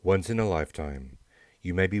Once in a lifetime,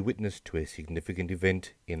 you may be witness to a significant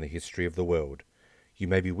event in the history of the world. You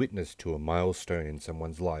may be witness to a milestone in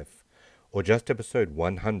someone's life, or just episode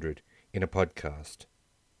 100 in a podcast.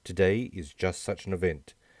 Today is just such an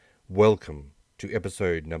event. Welcome to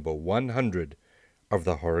episode number 100 of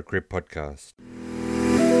the Horror Crypt Podcast.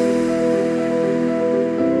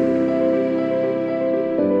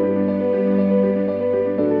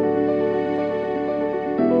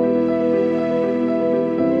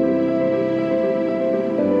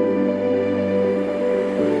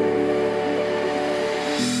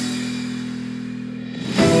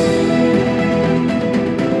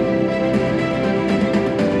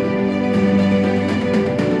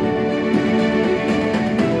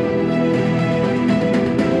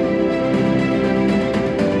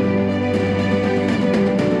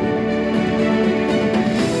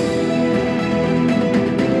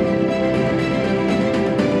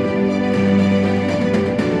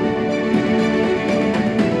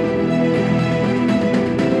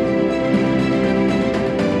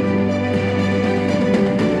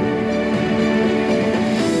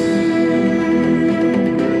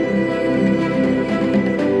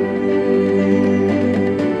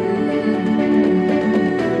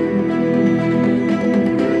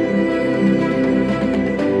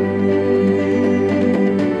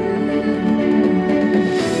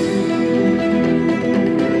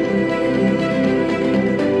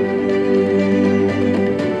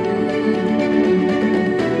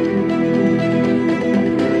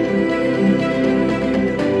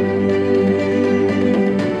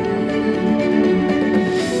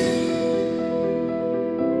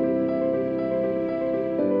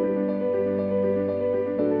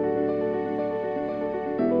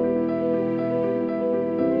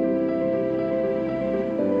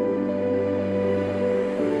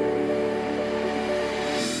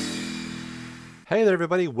 Hey there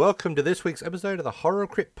everybody, welcome to this week's episode of the Horror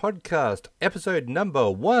Crypt Podcast, episode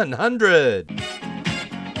number 100!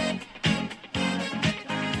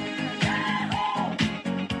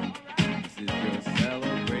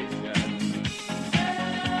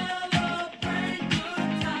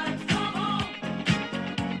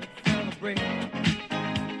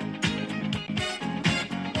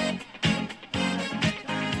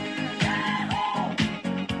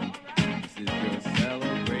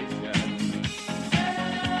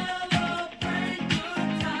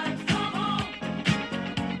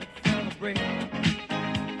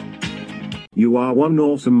 You are one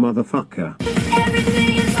awesome motherfucker.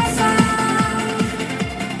 Everything is awesome.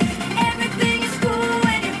 Everything is cool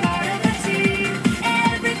when you're part of the team.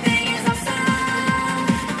 Everything is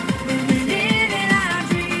awesome. We're living our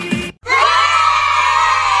dream.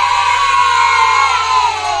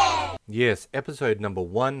 Yes, episode number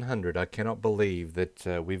 100. I cannot believe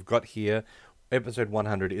that we've got here. Episode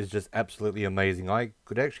 100 is just absolutely amazing. I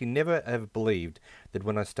could actually never have believed that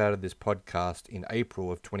when I started this podcast in April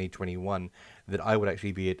of 2021 that I would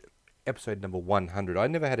actually be at episode number 100. I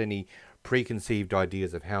never had any preconceived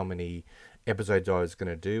ideas of how many episodes I was going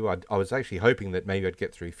to do. I was actually hoping that maybe I'd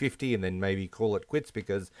get through 50 and then maybe call it quits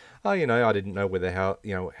because, I didn't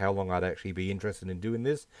know how long I'd actually be interested in doing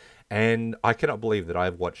this. And I cannot believe that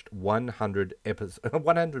I've watched 100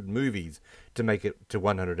 movies to make it to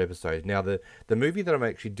 100 episodes. Now, the movie that I'm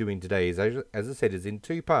actually doing today is, as I said, is in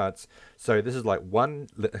two parts. So this is like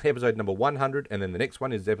episode number 100, and then the next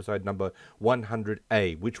one is episode number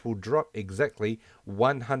 100A, which will drop exactly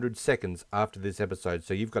 100 seconds after this episode.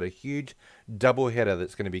 So you've got a huge double header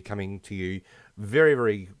that's going to be coming to you very,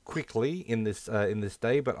 very quickly in this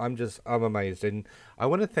day. But I'm amazed, and I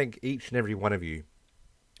want to thank each and every one of you.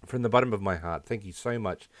 From the bottom of my heart, thank you so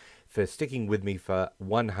much for sticking with me for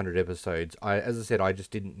 100 episodes. As I said, I just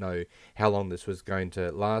didn't know how long this was going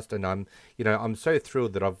to last, and I'm so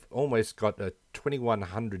thrilled that I've almost got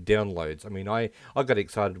 2,100 downloads. I mean, I got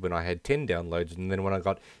excited when I had 10 downloads, and then when I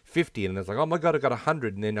got 50, and it's like, oh my god, I got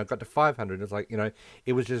 100, and then I got to 500. It's like,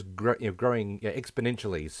 it was just growing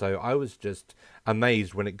exponentially. So I was just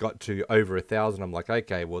amazed when it got to over 1,000. I'm like,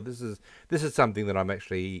 okay, well, this is something that I'm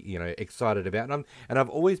actually excited about, and I've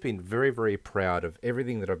always been very, very proud of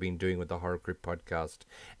everything that I've been doing with the Horror Crypt Podcast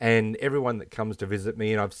and everyone that comes to visit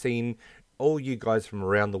me. And I've seen all you guys from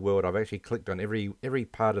around the world. I've actually clicked on every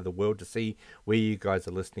part of the world to see where you guys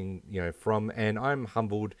are listening, from, and I'm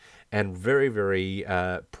humbled and very, very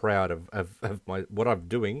proud of what I'm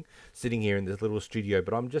doing, sitting here in this little studio.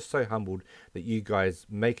 But I'm just so humbled that you guys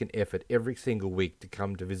make an effort every single week to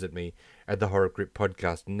come to visit me at the Horror Crypt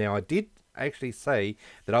Podcast. Now, I did actually say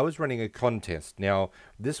that I was running a contest. Now,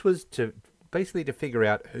 this was to basically to figure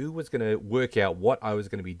out who was going to work out what I was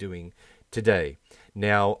going to be doing today.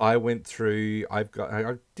 Now, I went through, I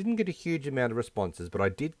didn't get a huge amount of responses, but I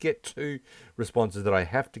did get 2 responses that I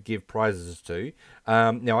have to give prizes to.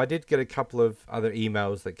 Now, I did get a couple of other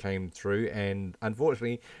emails that came through, and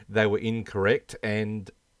unfortunately, they were incorrect. And,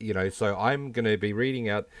 so I'm going to be reading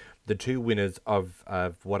out the 2 winners of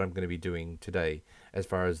what I'm going to be doing today as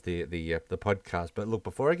far as the podcast. But look,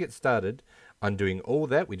 before I get started on doing all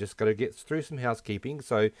that, we just got to get through some housekeeping.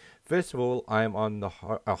 So first of all, I am on the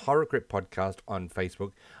Horror Crypt podcast on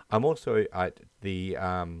Facebook. I'm also at the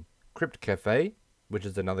Crypt Cafe, which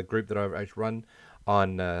is another group that I've actually run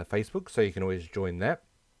on Facebook, so you can always join that.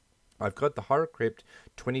 I've got the Horror Crypt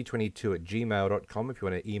 2022 at gmail.com if you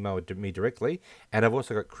want to email me directly. And I've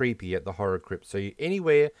also got Creepy at the Horror Crypt. So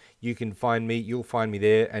anywhere you can find me, you'll find me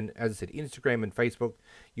there. And as I said, Instagram and Facebook,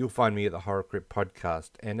 you'll find me at the Horror Crypt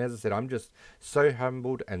podcast. And as I said, I'm just so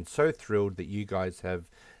humbled and so thrilled that you guys have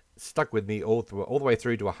stuck with me all the way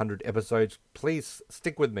through to 100 episodes. Please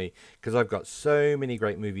stick with me because I've got so many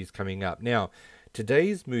great movies coming up. Now,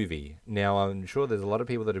 today's movie, now I'm sure there's a lot of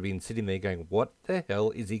people that have been sitting there going, what the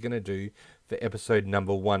hell is he going to do for episode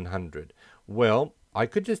number 100? Well, I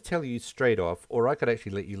could just tell you straight off, or I could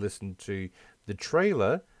actually let you listen to the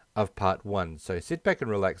trailer of part 1. So sit back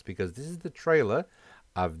and relax because this is the trailer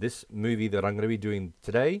of this movie that I'm going to be doing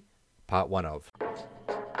today, part 1 of.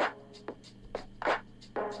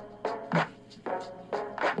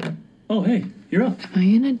 Oh, hey, you're up. Am I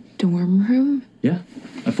in a dorm room? Yeah,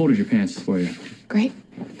 I folded your pants for you. Great.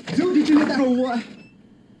 Dude, did you get that or what?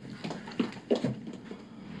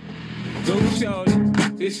 Go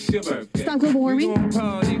shawty, it's your birthday. Stop global warming. We gon'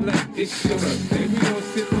 party like it's your birthday. We gon'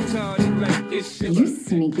 sip and party like it's your You birthday.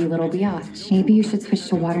 sneaky little biatch. Maybe you should switch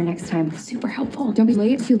to water next time. Super helpful. Don't be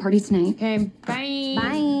late to the party tonight. Okay, bye.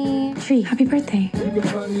 Bye. Tree, happy birthday. You can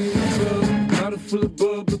find me in the club, bottle full of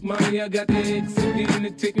bub. Look, mommy, I got the eggs, getting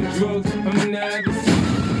and taking drugs. I'm in the habit.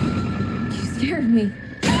 You scared me.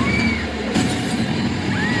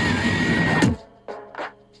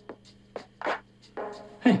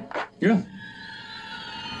 Hey, you're up.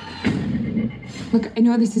 Look, I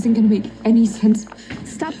know this isn't gonna make any sense.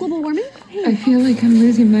 Stop global warming. I feel like I'm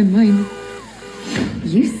losing my mind.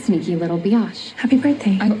 You sneaky little biatch. Happy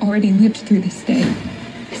birthday. I've already lived through this day.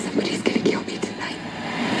 Somebody's gonna kill me tonight.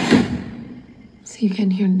 So you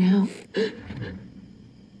can hear now.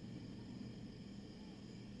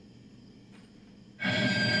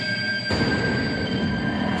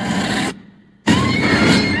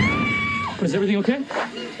 Is everything okay?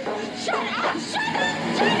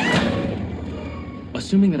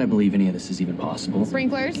 Assuming that I believe any of this is even possible,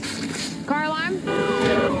 Sprinklers, car alarm.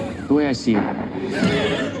 The way I see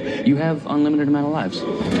it, you have unlimited amount of lives,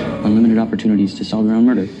 unlimited opportunities to solve your own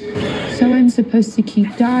murder. So I'm supposed to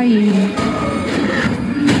keep dying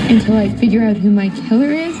until I figure out who my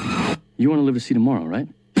killer is? You want to live to see tomorrow, right?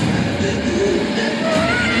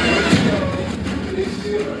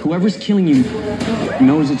 Whoever's killing you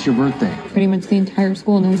knows it's your birthday. Pretty much the entire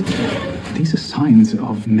school knows. These are signs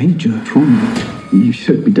of major trauma. You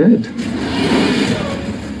should be dead.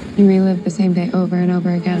 You relive the same day over and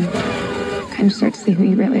over again. Kind of start to see who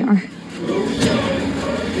you really are.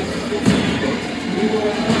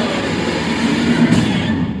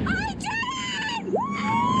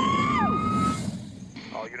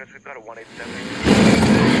 All units, we've got a 187.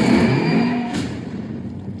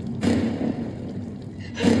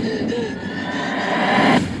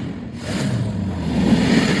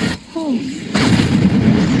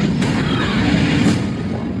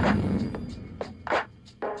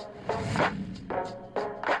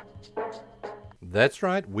 That's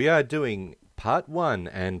right, we are doing part 1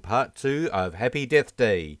 and part 2 of Happy Death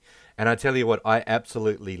Day. And I tell you what, I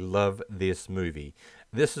absolutely love this movie.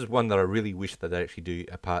 This is one that I really wish that they actually do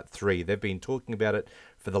a part 3. They've been talking about it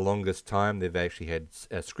for the longest time. They've actually had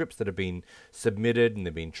scripts that have been submitted, and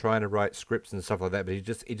they've been trying to write scripts and stuff like that, but it's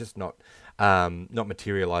just not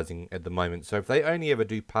materializing at the moment. So if they only ever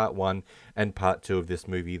do part 1 and part 2 of this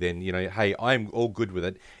movie, then, hey, I'm all good with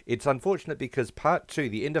it. It's unfortunate because part 2,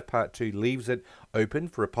 the end of part 2, leaves it open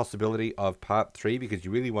for a possibility of part 3 because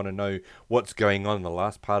you really want to know what's going on in the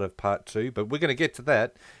last part of part 2. But we're going to get to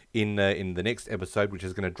that in the next episode, which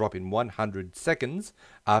is going to drop in 100 seconds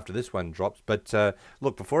after this one drops. But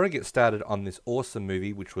look, before I get started on this awesome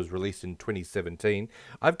movie, which was released in 2017,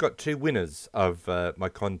 I've got 2 winners of my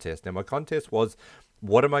contest. Now, my contest was,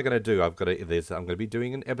 what am I going to do? I'm going to be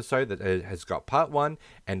doing an episode that has got part 1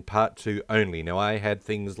 and part 2 only. Now, I had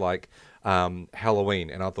things like Halloween,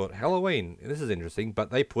 and I thought, Halloween, this is interesting, but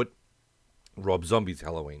they put Rob Zombie's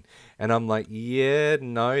Halloween. And I'm like, yeah,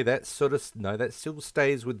 no, that still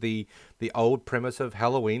stays with the old premise of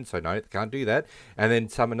Halloween, so no, can't do that. And then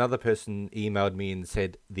another person emailed me and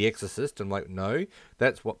said The Exorcist. I'm like, no,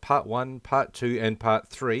 that's what part 1, part 2, and part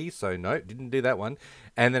 3, so no, didn't do that one.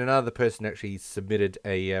 And then another person actually submitted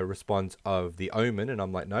a response of The Omen, and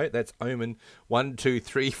I'm like, no, that's Omen 1, 2,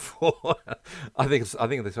 3, 4. I think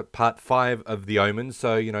it's part 5 of The Omen.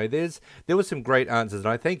 So there were some great answers, and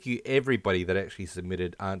I thank you everybody that actually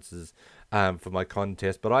submitted answers for my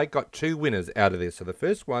contest. But I got 2 winners out of this. So the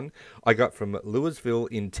first one I got from Louisville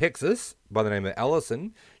in Texas by the name of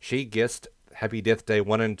Allison. She guessed Happy Death Day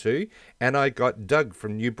 1 and 2, and I got Doug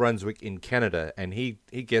from New Brunswick in Canada, and he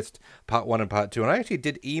guessed part 1 and part 2, and I actually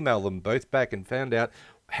did email them both back and found out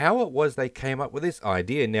how it was they came up with this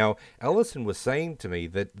idea. Now, Alison was saying to me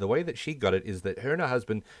that the way that she got it is that her and her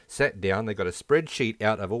husband sat down, they got a spreadsheet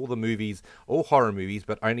out of all the movies, all horror movies,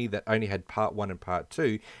 but only had part 1 and part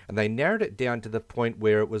 2, and they narrowed it down to the point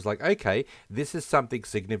where it was like, okay, this is something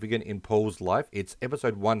significant in Paul's life. It's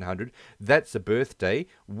episode 100. That's a birthday,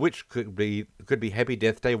 which could be Happy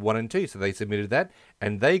Death Day 1 and 2. So they submitted that,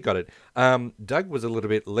 and they got it. Doug was a little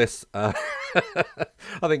bit less. I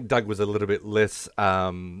think Doug was a little bit less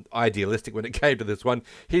idealistic when it came to this one.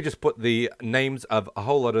 He just put the names of a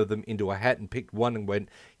whole lot of them into a hat and picked one and went,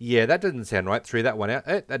 yeah, that doesn't sound right, threw that one out.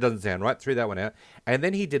 That doesn't sound right, threw that one out. And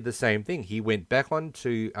then he did the same thing. He went back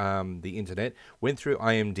onto the internet, went through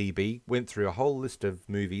IMDb, went through a whole list of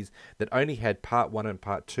movies that only had part 1 and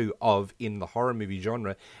part 2 of in the horror movie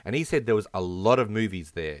genre, and he said there was a lot of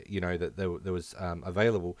movies there, that there was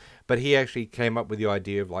available. But he actually came up with the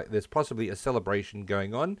idea of like there's possibly a celebration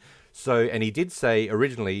going on. So, and he did say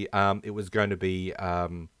originally it was going to be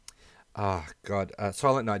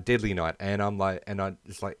Silent Night, Deadly Night, and I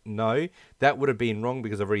just like, no, that would have been wrong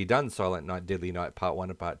because I've already done Silent Night, Deadly Night part 1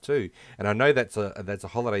 and part 2, and I know that's a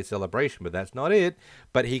holiday celebration, but that's not it.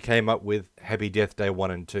 But he came up with Happy Death Day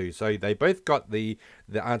 1 and 2, so they both got the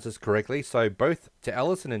answers correctly. So both to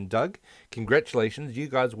Allison and Doug, congratulations, you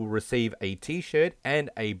guys will receive a t-shirt and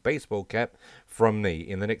a baseball cap from me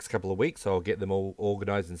in the next couple of weeks. So I'll get them all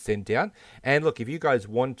organized and sent out. And look, if you guys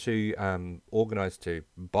want to organize to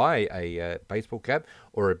buy a baseball cap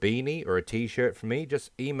or a beanie or a t-shirt from me,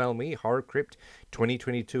 just email me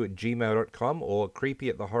horrorcrypt2022@gmail.com or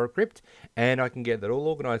creepy@thehorrorcrypt, and I can get that all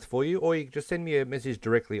organized for you, or you can just send me a message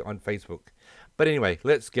directly on Facebook. But anyway,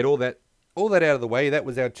 let's get all that out of the way. That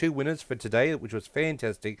was our 2 winners for today, which was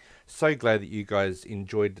fantastic. So glad that you guys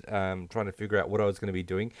enjoyed trying to figure out what I was going to be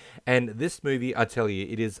doing. And this movie, I tell you,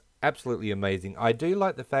 it is absolutely amazing. I do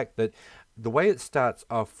like the fact that the way it starts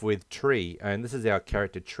off with Tree, and this is our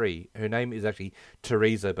character Tree. Her name is actually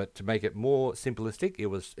Teresa, but to make it more simplistic,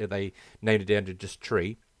 they named it down to just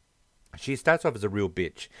Tree. She starts off as a real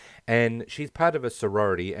bitch, and she's part of a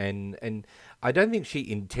sorority, and I don't think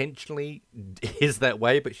she intentionally is that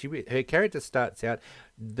way, but her character starts out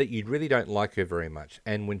that you really don't like her very much,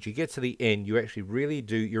 and when she gets to the end, you actually really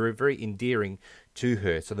do. You're very endearing to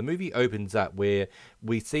her. So the movie opens up where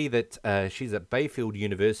we see that she's at Bayfield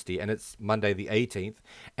University, and it's Monday the 18th,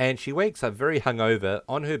 and she wakes up very hungover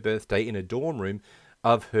on her birthday in a dorm room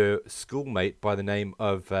of her schoolmate by the name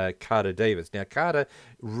of Carter Davis. Now, Carter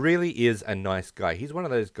really is a nice guy. He's one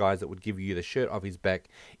of those guys that would give you the shirt off his back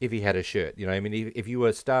if he had a shirt. I mean, if you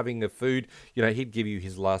were starving of food, he'd give you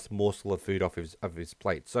his last morsel of food off his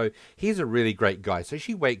plate. So he's a really great guy. So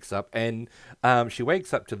she wakes up, and she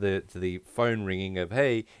wakes up to the phone ringing of,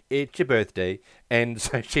 hey, it's your birthday. And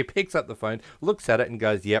so she picks up the phone, looks at it, and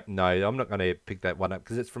goes, yep, no, I'm not going to pick that one up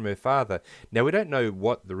because it's from her father. Now, we don't know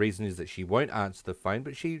what the reason is that she won't answer the phone,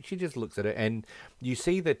 but she just looks at it, and you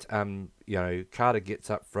see that Carter gets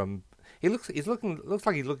up from. Looks like he's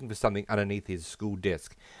looking for something underneath his school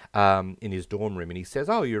desk in his dorm room, and he says,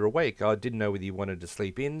 "Oh, you're awake. I didn't know whether you wanted to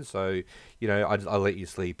sleep in, so I'll let you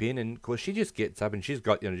sleep in." And of course, she just gets up, and she's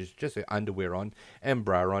got just her underwear on and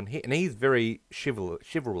bra on, and he's very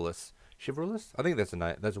chivalrous. Chivalrous? I think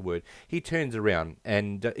that's a word. He turns around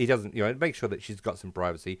and he doesn't, make sure that she's got some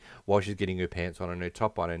privacy while she's getting her pants on and her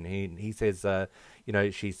top on. And he says,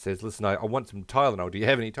 she says, listen, I want some Tylenol. Do you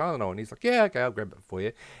have any Tylenol? And he's like, yeah, okay, I'll grab it for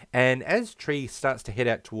you. And as Tree starts to head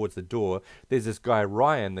out towards the door, there's this guy,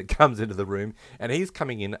 Ryan, that comes into the room, and he's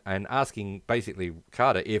coming in and asking basically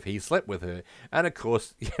Carter if he slept with her. And of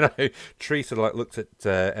course, Tree sort of like looks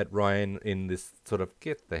at Ryan in this sort of,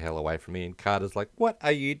 get the hell away from me. And Carter's like, what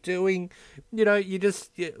are you doing?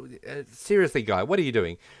 Seriously, guy, what are you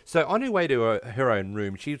doing? So on her way to her own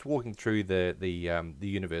room, she's walking through the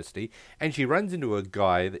university, and she runs into to a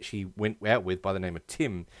guy that she went out with by the name of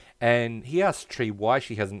Tim, and he asked Tree why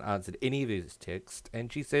she hasn't answered any of his texts,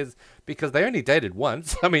 and she says because they only dated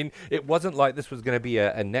once. I mean, it wasn't like this was going to be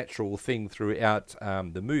a natural thing throughout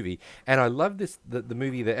the movie. And I love the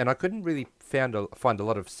movie and I couldn't really find a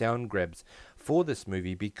lot of sound grabs for this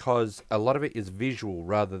movie because a lot of it is visual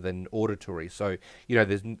rather than auditory. So,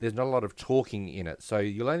 there's not a lot of talking in it. So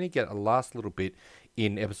you'll only get a last little bit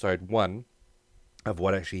in episode 1 of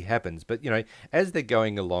what actually happens. But, as they're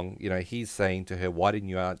going along, he's saying to her, why didn't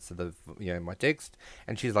you answer my text?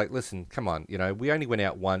 And she's like, listen, come on, we only went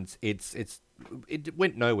out once. It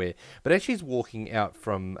went nowhere. But as she's walking out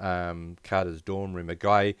from Carter's dorm room, a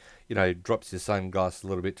guy, drops his sunglasses a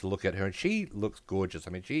little bit to look at her, and she looks gorgeous.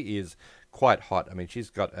 I mean, she is quite hot. I mean,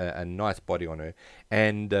 she's got a nice body on her.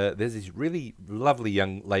 And there's this really lovely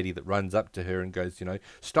young lady that runs up to her and goes,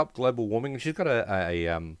 stop global warming. And she's got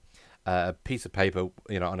a piece of paper,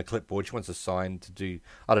 on a clipboard. She wants a sign to do,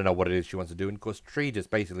 I don't know what it is she wants to do. And of course, Tree just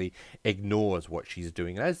basically ignores what she's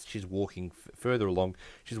doing. And as she's walking further along,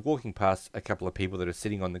 she's walking past a couple of people that are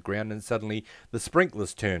sitting on the ground, and suddenly the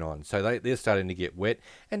sprinklers turn on. So they're starting to get wet.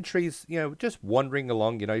 And Tree's, just wandering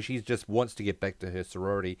along, she just wants to get back to her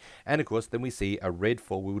sorority. And of course, then we see a red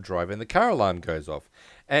four-wheel drive and the car alarm goes off.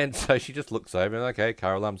 And so she just looks over and, okay,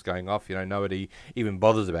 car alarm's going off. Nobody even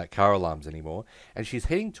bothers about car alarms anymore. And she's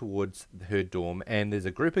heading towards her dorm, and there's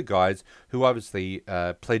a group of guys who obviously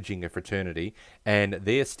pledging a fraternity, and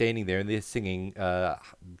they're standing there and they're singing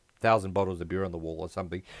 1,000 bottles of beer on the wall or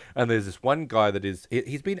something. And there's this one guy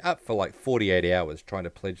he's been up for like 48 hours trying to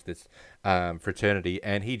pledge this fraternity,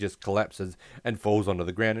 and he just collapses and falls onto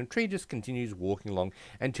the ground. And Tree just continues walking along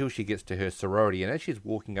until she gets to her sorority. And as she's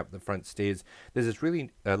walking up the front stairs, there's this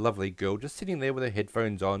really lovely girl just sitting there with her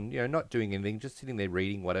headphones on, not doing anything, just sitting there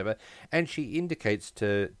reading whatever. And she indicates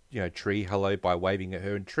to Tree hello by waving at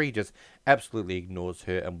her, and Tree just absolutely ignores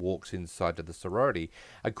her and walks inside to the sorority.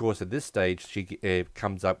 Of course, at this stage, she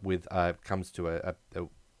comes to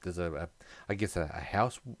there's I guess a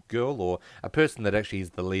house girl or a person that actually is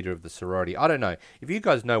the leader of the sorority. I don't know. If you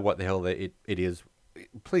guys know what the hell it is,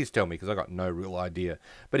 please tell me, because I got no real idea.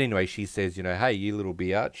 But anyway, she says, hey, you little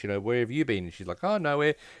biatch, where have you been? And she's like, oh,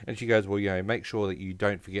 nowhere. And she goes, well, make sure that you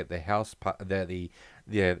don't forget the house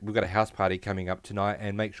we've got a house party coming up tonight,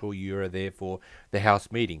 and make sure you're there for the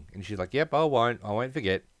house meeting. And she's like, yep, I won't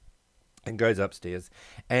forget. And goes upstairs.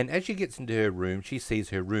 And as she gets into her room, she sees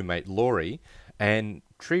her roommate, Laurie, and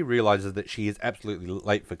Tree realizes that she is absolutely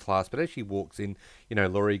late for class. But as she walks in,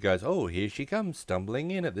 Laurie goes, oh, here she comes,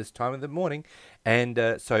 stumbling in at this time of the morning. And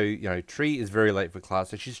so Tree is very late for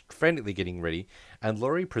class, so she's frantically getting ready. And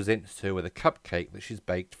Laurie presents her with a cupcake that she's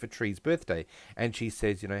baked for Tree's birthday. And she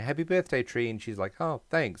says, happy birthday, Tree. And she's like, oh,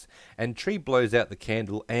 thanks. And Tree blows out the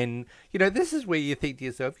candle. And, this is where you think to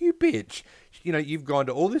yourself, you bitch. You've gone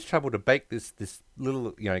to all this trouble to bake this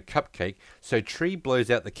little, cupcake. So Tree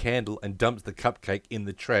blows out the candle and dumps the cupcake in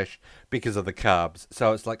the trash because of the carbs.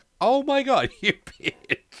 So it's like, oh my God, you bitch.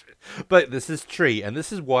 But this is Tree, and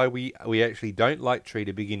this is why we actually don't like Tree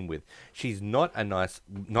to begin with. She's not a nice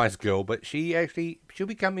girl, but she'll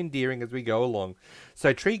become endearing as we go along.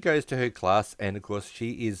 So Tree goes to her class, and of course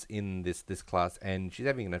she is in this class, and she's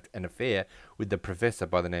having an affair with the professor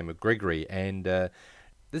by the name of Gregory, and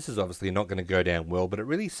this is obviously not going to go down well, but it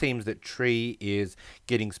really seems that Tree is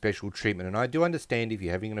getting special treatment. And I do understand if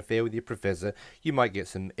you're having an affair with your professor, you might get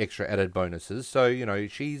some extra added bonuses. So,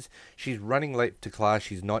 she's running late to class.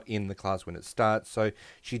 She's not in the class when it starts. So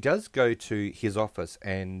she does go to his office,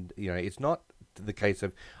 and, it's not the case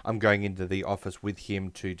of I'm going into the office with him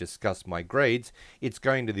to discuss my grades. It's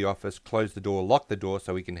going to the office, close the door, lock the door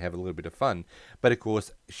so we can have a little bit of fun. But of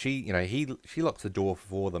course, she locks the door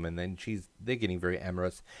for them, and then they're getting very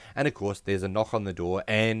amorous. And of course, there's a knock on the door,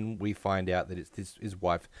 and we find out that it's his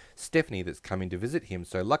wife Stephanie that's coming to visit him.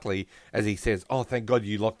 So luckily, as he says, oh, thank God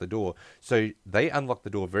you locked the door. So they unlock the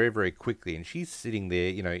door very, very quickly, and she's sitting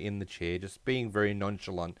there, in the chair, just being very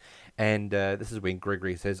nonchalant. And this is when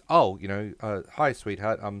Gregory says, oh, hi,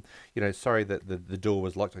 sweetheart. Sorry that the door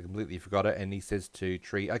was locked. I completely forgot it. And he says to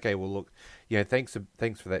Tree, okay, well, look, thanks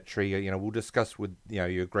for that, Tree. We'll discuss with,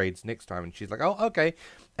 your grades next time. And she's like, oh, okay.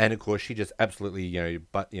 And of course, she just absolutely,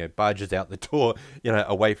 barges out the door,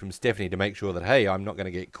 away from Stephanie to make sure that, hey, I'm not going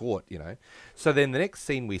to get caught, So then the next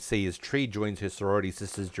scene we see is Tree joins her sorority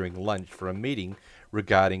sisters during lunch for a meeting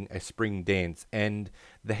regarding a spring dance, and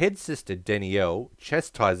the head sister Danielle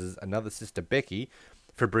chastises another sister Becky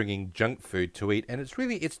for bringing junk food to eat, and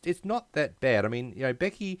it's not that bad. I mean,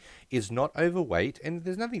 Becky is not overweight, and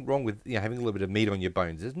there's nothing wrong with having a little bit of meat on your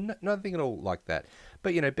bones. There's nothing at all like that.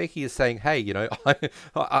 But Becky is saying, hey,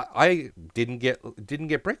 I didn't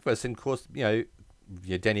get breakfast, and of course,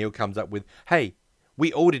 Danielle comes up with, hey,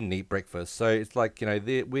 we all didn't eat breakfast, so it's like,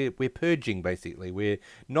 we're purging basically. We're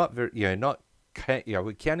not very,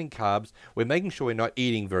 we're counting carbs. We're making sure we're not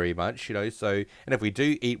eating very much, So, and if we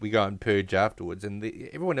do eat, we go and purge afterwards. And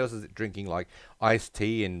everyone else is drinking like iced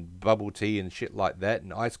tea and bubble tea and shit like that,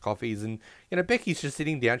 and iced coffees. And Becky's just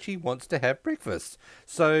sitting down. She wants to have breakfast.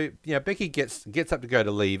 So, Becky gets up to go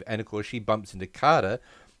to leave, and of course she bumps into Carter.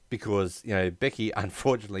 Because Becky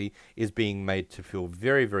unfortunately is being made to feel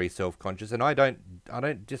very, very self-conscious, and I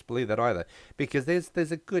don't disbelieve that either. Because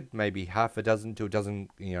there's a good maybe half a dozen to a dozen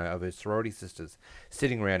of her sorority sisters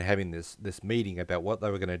sitting around having this meeting about what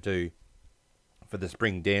they were going to do for the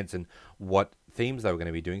spring dance and what themes they were going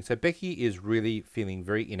to be doing. So Becky is really feeling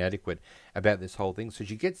very inadequate about this whole thing. So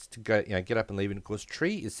she gets to go, get up and leave. And of course,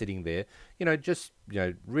 Tree is sitting there,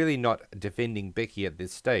 really not defending Becky at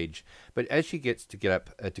this stage. But as she gets to get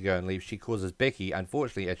up to go and leave, she causes Becky,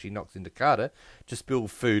 unfortunately, as she knocks into Carter, to spill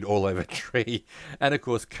food all over Tree. And of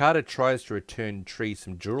course, Carter tries to return Tree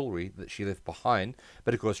some jewelry that she left behind.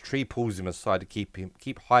 But of course, Tree pulls him aside to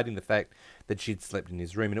keep hiding the fact that she'd slept in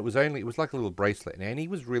his room. And it was like a little bracelet. And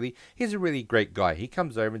he's a really great guy. He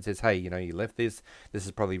comes over and says, hey, you left this. This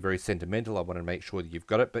is probably very sentimental. I want to make sure that you've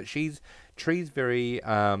got it. But Tree's very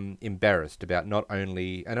embarrassed about not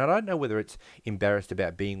only, and I don't know whether it's embarrassed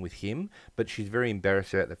about being with him, but she's very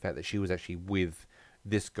embarrassed about the fact that she was actually with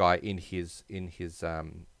this guy in his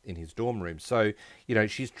dorm room. So,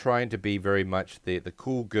 she's trying to be very much the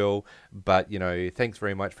cool girl, but, thanks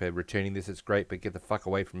very much for returning this. It's great, but get the fuck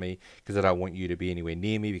away from me because I don't want you to be anywhere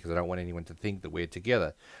near me because I don't want anyone to think that we're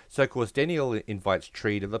together. So, of course, Danielle invites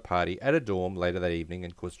Tree to the party at a dorm later that evening,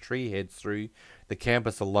 and, of course, Tree heads through the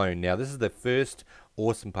campus alone. Now, this is the first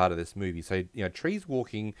awesome part of this movie. So, Tree's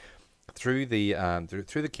walking through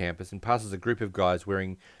the campus and passes a group of guys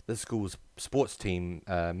wearing the school's sports team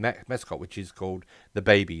mascot, which is called the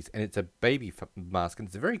Babies, and it's a baby mask, and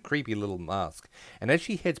it's a very creepy little mask. And as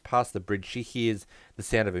she heads past the bridge, she hears the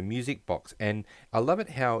sound of a music box, and I love it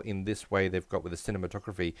how in this way they've got with the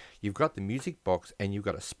cinematography, you've got the music box and you've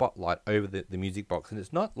got a spotlight over the music box, and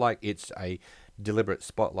it's not like it's a deliberate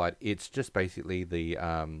spotlight, it's just basically the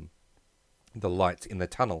lights in the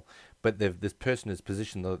tunnel, but this person has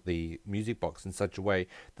positioned the music box in such a way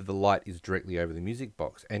that the light is directly over the music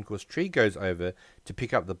box. And of course, Tree goes over to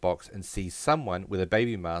pick up the box and sees someone with a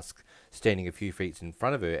baby mask standing a few feet in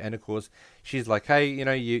front of her. And of course, she's like, hey,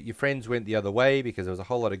 your friends went the other way, because there was a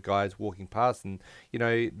whole lot of guys walking past and,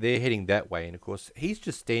 they're heading that way. And of course, he's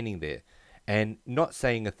just standing there and not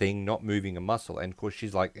saying a thing, not moving a muscle. And of course,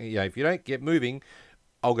 she's like, if you don't get moving,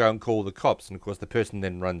 I'll go and call the cops. And of course, the person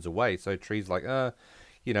then runs away. So Tree's like,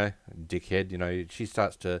 dickhead.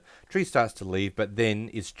 Tree starts to leave, but then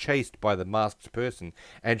is chased by the masked person,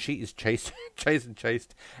 and she is chased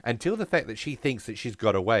until the fact that she thinks that she's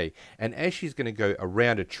got away. And as she's going to go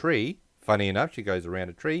around a tree, funny enough, she goes around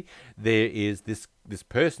a tree, there is this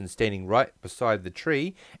person standing right beside the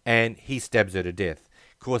tree, and he stabs her to death.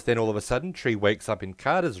 Of course, then all of a sudden, Tree wakes up in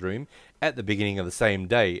Carter's room at the beginning of the same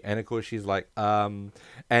day. And of course, she's like, and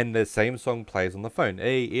the same song plays on the phone.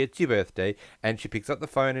 Hey, it's your birthday. And she picks up the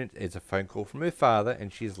phone, and it's a phone call from her father.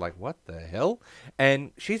 And she's like, what the hell?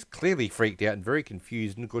 And she's clearly freaked out and very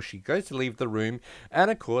confused. And of course, she goes to leave the room.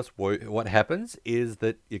 And of course, what happens is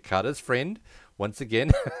that your Carter's friend, once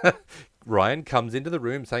again, Ryan, comes into the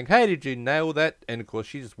room saying, hey, did you nail that? And of course,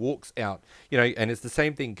 she just walks out, and it's the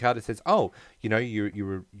same thing. Carter says, oh, you're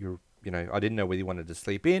I didn't know whether you wanted to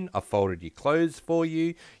sleep in. I folded your clothes for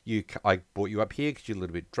you. I brought you up here because you're a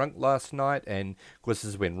little bit drunk last night. And of course, this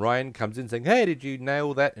is when Ryan comes in saying, hey, did you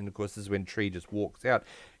nail that? And of course, this is when Tree just walks out,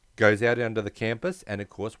 goes out onto the campus. And of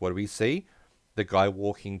course, what do we see? The guy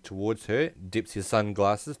walking towards her dips his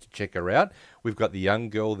sunglasses to check her out. We've got the young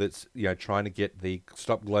girl that's trying to get the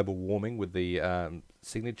Stop Global Warming with the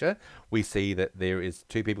signature. We see that there is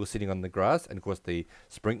two people sitting on the grass, and of course the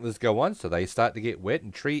sprinklers go on, so they start to get wet.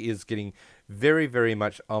 And Tree is getting very, very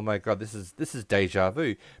much, oh my god, this is deja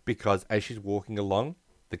vu, because as she's walking along,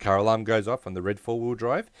 the car alarm goes off on the red four-wheel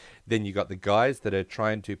drive. Then you got the guys that are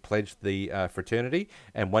trying to pledge the fraternity,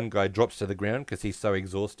 and one guy drops to the ground because he's so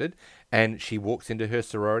exhausted. And she walks into her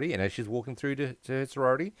sorority, and as she's walking through to her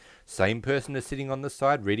sorority, same person is sitting on the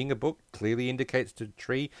side reading a book, clearly indicates to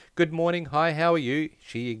Tree, good morning, hi, how are you?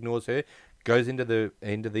 She ignores her, goes into the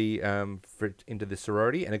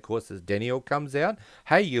sorority, and of course as Danielle comes out,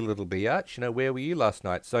 hey, you little biatch, where were you last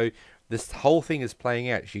night? So this whole thing is playing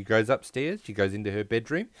out. She goes upstairs, she goes into her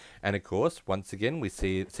bedroom, and of course, once again, we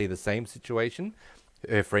see the same situation.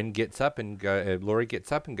 her friend gets up and Laurie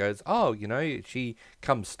gets up and goes, oh, she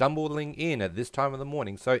comes stumbling in at this time of the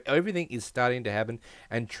morning. So everything is starting to happen,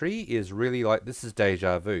 and Tree is really like, this is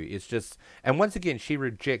deja vu. It's just, and once again, she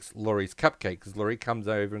rejects Laurie's cupcake because Laurie comes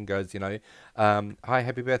over and goes, hi,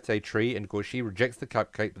 happy birthday, Tree. And of course, she rejects the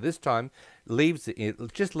cupcake, but this time leaves it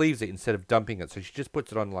instead of dumping it. So she just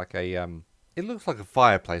puts it on like a, it looks like a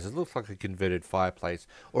fireplace. It looks like a converted fireplace,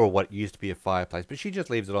 or what used to be a fireplace. But she just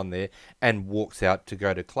leaves it on there and walks out to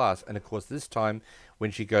go to class. And of course, this time, when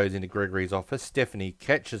she goes into Gregory's office, Stephanie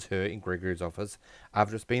catches her in Gregory's office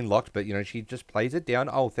after it's been locked. But, she just plays it down.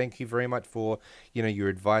 Oh, thank you very much for, your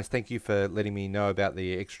advice. Thank you for letting me know about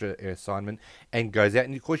the extra assignment. And goes out.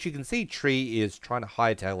 And, of course, you can see Tree is trying to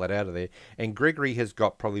hightail it out of there. And Gregory has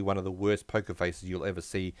got probably one of the worst poker faces you'll ever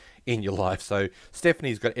see in your life. So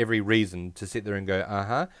Stephanie's got every reason to sit there and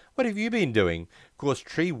go, what have you been doing? Of course,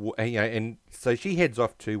 Tree, and so she heads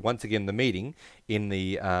off to, once again, the meeting in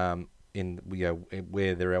the,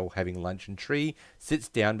 where they're all having lunch, and Tree sits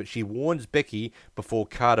down, but she warns Becky before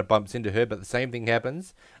Carter bumps into her, but the same thing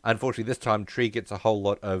happens. Unfortunately, this time Tree gets a whole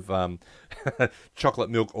lot of chocolate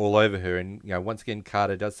milk all over her, and once again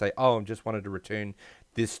Carter does say, oh, I just wanted to return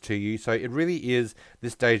this to you. So it really is,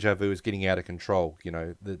 this deja vu is getting out of control,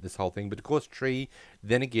 this whole thing. But of course, Tree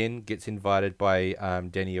then again gets invited by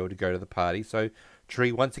Danielle to go to the party. So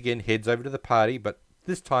Tree once again heads over to the party, but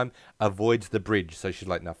this time avoids the bridge. So she's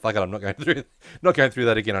like, no, fuck it, I'm not going through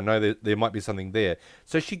that again. I know there might be something there.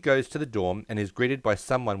 So she goes to the dorm and is greeted by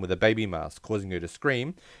someone with a baby mask, causing her to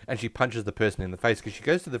scream, and she punches the person in the face because she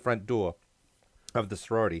goes to the front door of the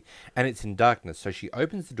sorority, and it's in darkness. So she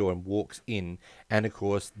opens the door and walks in, and of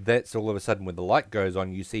course that's all of a sudden when the light goes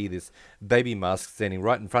on, you see this baby mask standing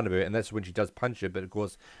right in front of her, and that's when she does punch her. But of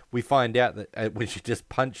course we find out that when she just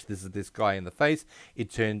punched this guy in the face,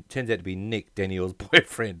 it turns out to be Nick, Danielle's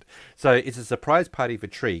boyfriend. So it's a surprise party for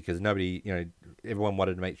Tree because nobody, everyone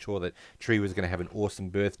wanted to make sure that Tree was going to have an awesome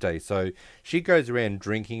birthday. So she goes around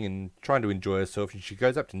drinking and trying to enjoy herself, and she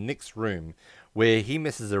goes up to Nick's room where he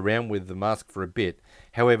messes around with the mask for a bit.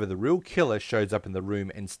 However, the real killer shows up in the room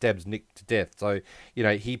and stabs Nick to death. So,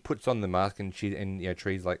 he puts on the mask, and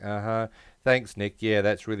Tree's like, thanks, Nick. Yeah,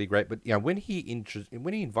 that's really great. But when he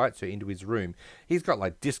invites her into his room, he's got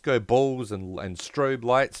like disco balls and strobe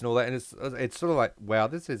lights and all that, and it's sort of like, wow,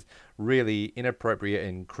 this is really inappropriate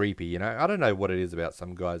and creepy. I don't know what it is about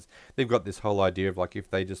some guys. They've got this whole idea of like if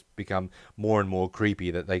they just become more and more creepy,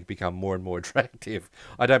 that they become more and more attractive.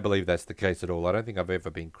 I don't believe that's the case at all. I don't think I've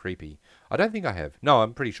ever been creepy. I don't think I have. No,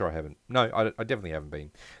 I'm pretty sure I haven't. No, I definitely haven't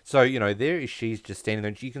been. So, there she's just standing there,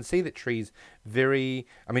 and you can see that Tree's very,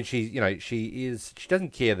 I mean, she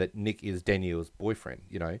doesn't care that Nick is Danielle's boyfriend,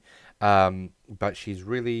 but she's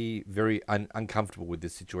really very uncomfortable with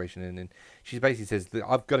this situation, and she basically says,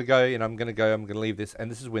 I've got to go, and I'm going to leave this.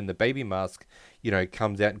 And this is when the baby mask,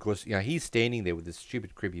 comes out, and of course, he's standing there with this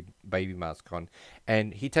stupid, creepy baby mask on,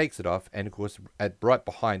 and he takes it off, and of course, right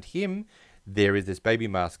behind him, there is this baby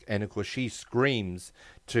mask, and of course she screams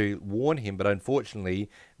to warn him, but unfortunately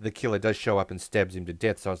the killer does show up and stabs him to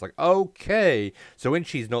death. So I was like, okay. So when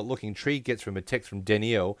she's not looking, Tree gets from a text from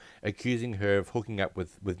Danielle accusing her of hooking up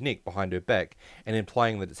with Nick behind her back and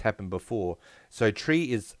implying that it's happened before. So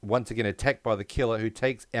Tree is once again attacked by the killer, who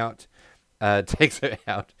takes her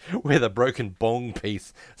out with a broken bong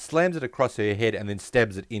piece, slams it across her head, and then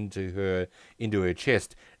stabs it into her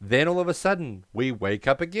chest. Then all of a sudden, we wake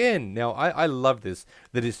up again. Now, I love this,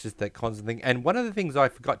 that it's just that constant thing. And one of the things I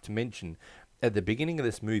forgot to mention at the beginning of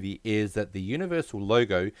this movie is that the Universal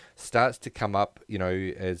logo starts to come up,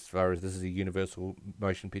 as far as this is a Universal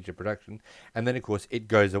motion picture production, and then of course it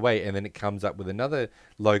goes away, and then it comes up with another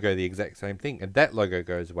logo, the exact same thing, and that logo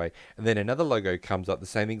goes away, and then another logo comes up, the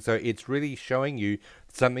same thing. So it's really showing you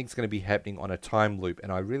something's going to be happening on a time loop,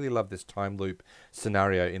 and I really love this time loop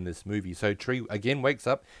scenario in this movie. So Tree again wakes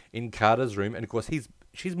up in Carter's room, and of course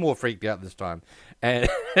she's more freaked out this time, and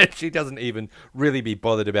she doesn't even really be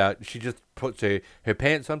bothered about. She just puts her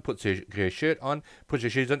pants on, puts her shirt on, puts her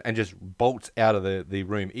shoes on, and just bolts out of the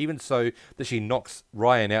room. Even so that she knocks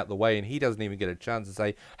Ryan out the way, and he doesn't even get a chance to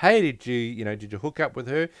say, "Hey, did you hook up with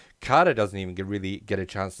her?" Carter doesn't even really get a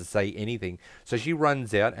chance to say anything. So she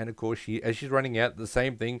runs out, and of course as she's running out, the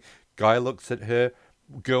same thing. Guy looks at her.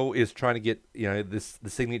 Girl is trying to get the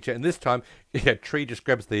signature, and this time Tree just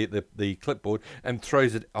grabs the clipboard and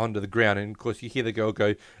throws it onto the ground, and of course you hear the girl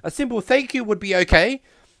go, "A simple thank you would be okay."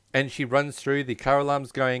 And she runs through, the car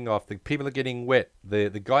alarm's going off, the people are getting wet, the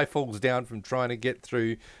guy falls down from trying to get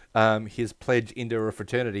through his pledge into a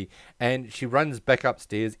fraternity, and she runs back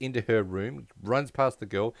upstairs into her room, runs past the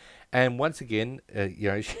girl, and once again,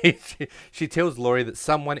 she tells Laurie that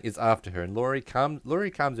someone is after her, and Laurie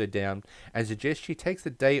calms her down and suggests she takes the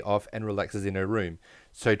day off and relaxes in her room.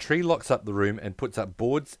 So Tree locks up the room and puts up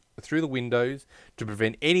boards through the windows to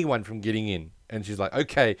prevent anyone from getting in. And she's like,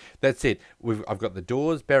 okay, that's it. I've got the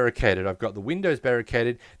doors barricaded. I've got the windows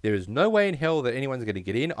barricaded. There is no way in hell that anyone's going to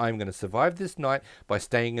get in. I'm going to survive this night by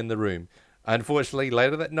staying in the room. Unfortunately,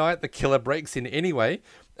 later that night, the killer breaks in anyway,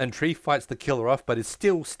 and Tree fights the killer off, but is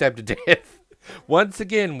still stabbed to death. Once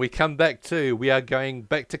again, we are going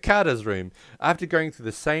back to Carter's room. After going through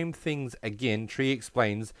the same things again, Tree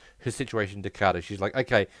explains her situation to Carter. She's like,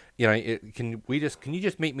 okay, can you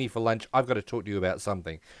just meet me for lunch? I've got to talk to you about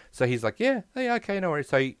something. So he's like, yeah, okay, no worries.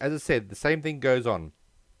 So as I said, the same thing goes on.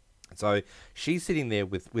 So she's sitting there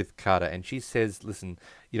with Carter, and she says, listen,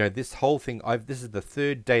 this whole thing, this is the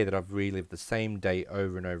third day that I've relived the same day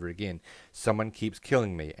over and over again. Someone keeps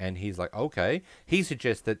killing me. And he's like, okay. He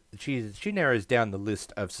suggests that she narrows down the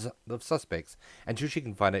list of suspects until she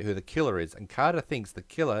can find out who the killer is. And Carter thinks the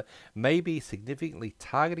killer may be significantly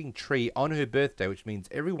targeting Tree on her birthday, which means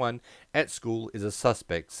everyone at school is a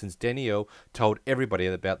suspect, since Danielle told everybody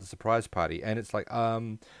about the surprise party. And it's like,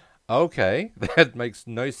 okay, that makes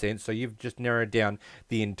no sense. So you've just narrowed down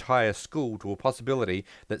the entire school to a possibility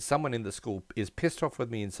that someone in the school is pissed off with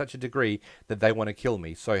me in such a degree that they want to kill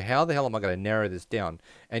me. So how the hell am I going to narrow this down?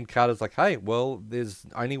 And Carter's like, hey, well, there's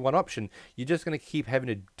only one option. You're just going to keep having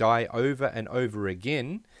to die over and over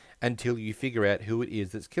again until you figure out who it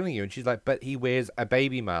is that's killing you. And she's like, but he wears a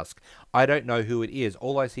baby mask. I don't know who it is.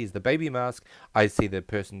 All I see is the baby mask. I see the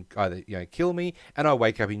person either kill me, and I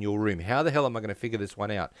wake up in your room. How the hell am I going to figure this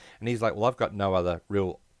one out? And he's like, well, I've got no other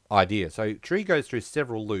real idea. So Tree goes through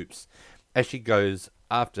several loops as she goes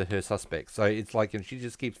after her suspects. So it's like, and she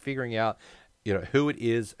just keeps figuring out who it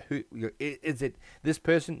is. Who is it? This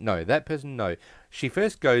person? No. That person? No. She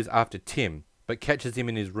first goes after Tim, but catches him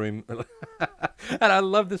in his room. And I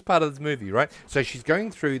love this part of this movie, right? So she's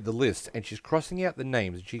going through the list and she's crossing out the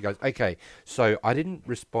names, and she goes, okay, so I didn't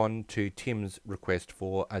respond to Tim's request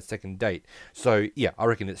for a second date. So yeah, I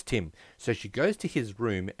reckon it's Tim. So she goes to his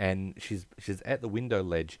room, and she's at the window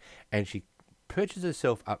ledge, and she perches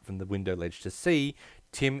herself up from the window ledge to see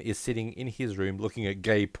Tim is sitting in his room looking at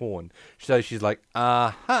gay porn. So she's like,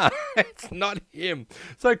 aha, it's not him.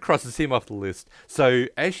 So crosses him off the list. So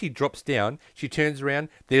as she drops down, she turns around,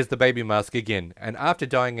 there's the baby mask again. And after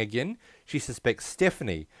dying again, she suspects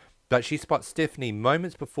Stephanie. But she spots Stephanie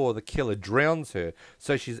moments before the killer drowns her.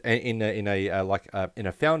 So she's in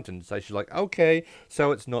a fountain. So she's like, okay,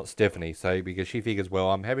 so it's not Stephanie. So because she figures,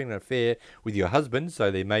 well, I'm having an affair with your husband,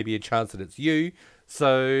 so there may be a chance that it's you.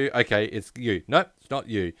 So okay, it's you. No, it's not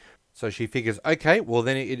you. So she figures, okay, well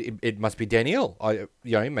then it must be Danielle.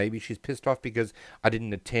 Maybe she's pissed off because I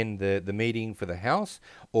didn't attend the meeting for the house,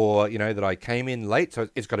 or that I came in late, so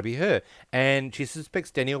it's got to be her. And she suspects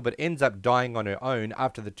Danielle, but ends up dying on her own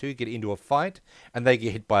after the two get into a fight and they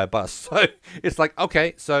get hit by a bus. So it's like,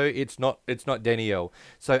 okay, so it's not Danielle.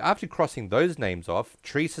 So after crossing those names off,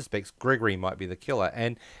 Tree suspects Gregory might be the killer,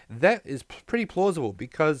 and that is pretty plausible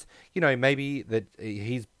because maybe that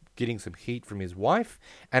he's getting some heat from his wife,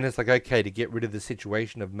 and it's like, okay, to get rid of the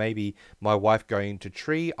situation of maybe my wife going to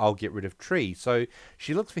Tree, I'll get rid of Tree. So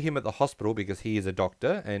she looks for him at the hospital because he is a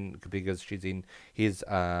doctor, and because she's in his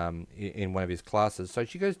in one of his classes. So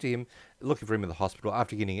she goes to him, looking for him at the hospital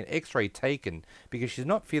after getting an x-ray taken because she's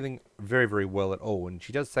not feeling very, very well at all. And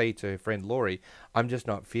she does say to her friend Laurie, I'm just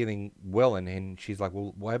not feeling well. And she's like,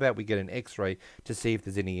 well, why about we get an x-ray to see if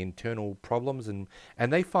there's any internal problems? And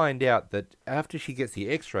they find out that after she gets the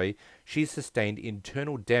x-ray, she's sustained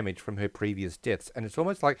internal damage from her previous deaths. And it's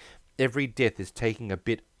almost like every death is taking a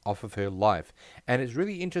bit off of her life. And it's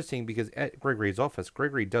really interesting because at Gregory's office,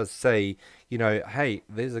 Gregory does say, hey,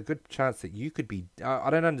 there's a good chance that you could be, I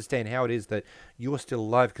don't understand how it is that you're still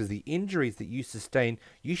alive, because the injuries that you sustain,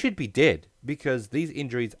 you should be dead, because these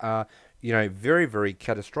injuries are, very, very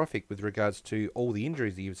catastrophic with regards to all the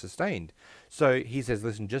injuries that you've sustained. So he says,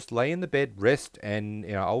 listen, just lay in the bed, rest, and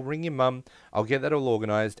I'll ring your mum, I'll get that all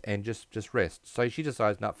organised, and just rest. So she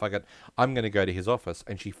decides, nah, fuck it, I'm going to go to his office,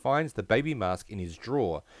 and she finds the baby mask in his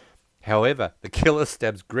drawer. However, the killer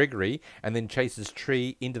stabs Gregory and then chases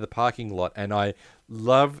Tree into the parking lot, and I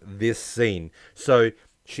love this scene. So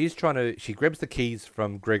she grabs the keys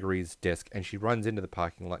from Gregory's desk and she runs into the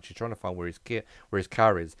parking lot. She's trying to find where his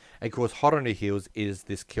car is. And of course, hot on her heels is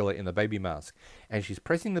this killer in the baby mask. And she's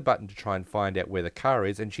pressing the button to try and find out where the car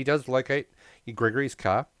is. And she does locate Gregory's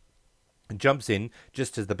car. and jumps in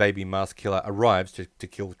just as the baby mask killer arrives to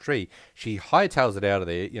kill Tree. She hightails it out of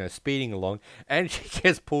there, speeding along, and she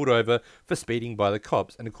gets pulled over for speeding by the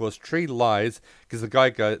cops. And of course, Tree lies because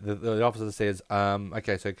the officer says,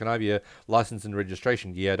 "Okay, so can I have your license and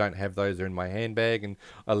registration?" "Yeah, I don't have those. They're in my handbag, and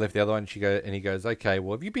I left the other one." And he goes, "Okay,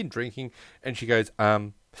 well, have you been drinking?" And she goes,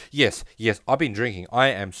 Yes, I've been drinking. I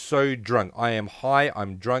am so drunk. I am high.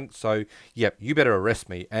 I'm drunk. So, yep, you better arrest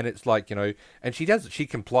me." And it's like, and she does. She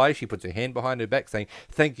complies. She puts her hand behind her back saying,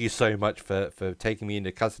 "Thank you so much for taking me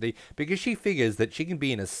into custody," because she figures that she can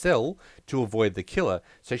be in a cell to avoid the killer.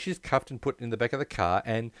 So she's cuffed and put in the back of the car,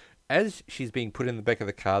 and as she's being put in the back of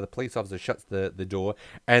the car, the police officer shuts the door,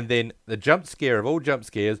 and then the jump scare of all jump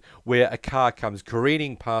scares, where a car comes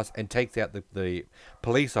careening past and takes out the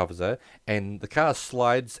police officer, and the car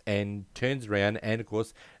slides and turns around, and of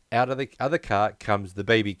course, out of the other car comes the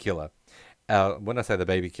baby killer. When I say the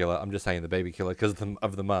baby killer, I'm just saying the baby killer because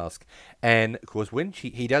of the mask. And of course, when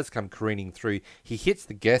he does come careening through, he hits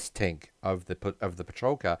the gas tank of the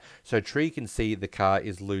patrol car, so Tree can see the car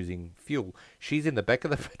is losing fuel. She's in the back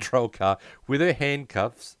of the patrol car with her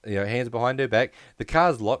handcuffs, hands behind her back. The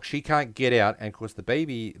car's locked; she can't get out. And of course,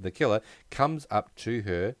 the killer, comes up to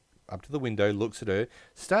her, up to the window, looks at her,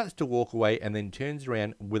 starts to walk away, and then turns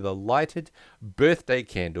around with a lighted birthday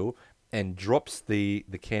candle and drops the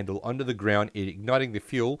candle onto the ground, igniting the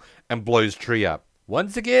fuel, and blows Tree up.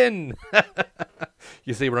 Once again!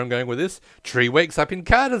 You see where I'm going with this? Tree wakes up in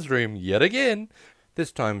Carter's room yet again.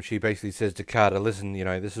 This time she basically says to Carter, "Listen,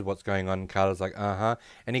 this is what's going on." Carter's like, "Uh-huh."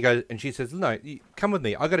 And she says, "No, come with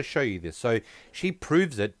me. I got to show you this." So she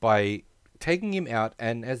proves it by taking him out,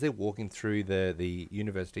 and as they're walking through the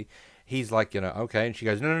university, he's like, "Okay." And she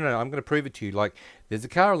goes, No, I'm going to prove it to you. Like, there's a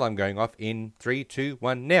car alarm going off in 3, 2,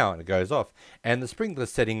 1, now. And it goes off. And the sprinkler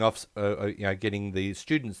setting off, getting the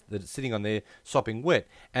students that are sitting on there sopping wet.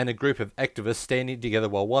 And a group of activists standing together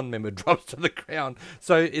while one member drops to the ground.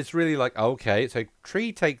 So it's really like, okay. So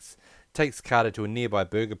Tree takes Carter to a nearby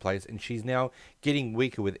burger place, and she's now getting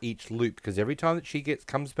weaker with each loop, because every time that she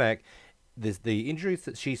comes back, there's the injuries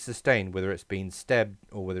that she's sustained, whether it's been stabbed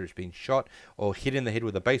or whether it's been shot or hit in the head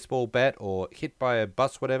with a baseball bat or hit by a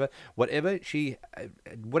bus, whatever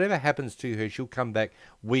happens to her, she'll come back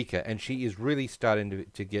weaker, and she is really starting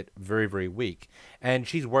to get very, very weak. And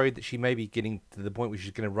she's worried that she may be getting to the point where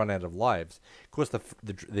she's going to run out of lives. Of course,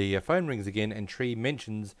 the phone rings again, and Tree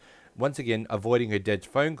mentions, once again, avoiding her dad's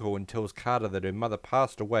phone call, and tells Carter that her mother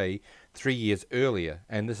passed away 3 years earlier,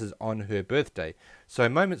 and this is on her birthday. So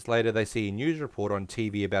moments later, they see a news report on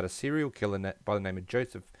TV about a serial killer by the name of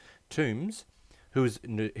Joseph Toombs, who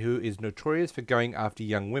is notorious for going after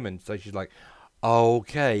young women. So she's like,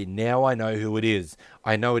 "Okay, now I know who it is.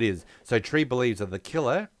 I know it is." So Tree believes that the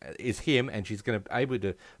killer is him, and she's going to be able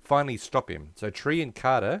to finally stop him. So Tree and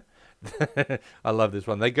Carter, I love this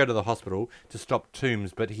one, they go to the hospital to stop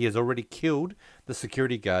Toombs, but he has already killed the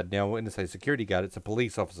security guard. Now, when I say security guard, it's a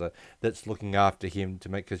police officer that's looking after him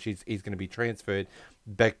because he's going to be transferred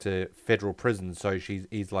back to federal prison. So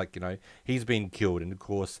he's like, he's been killed. And of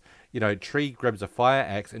course, Tree grabs a fire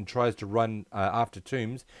axe and tries to run after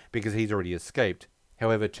Toombs because he's already escaped.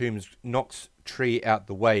 However, Toombs knocks Tree out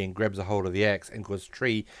the way and grabs a hold of the axe, and of course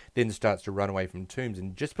Tree then starts to run away from Toombs.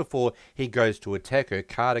 And just before he goes to attack her,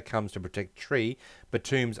 Carter comes to protect Tree, but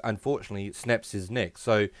Toombs unfortunately snaps his neck.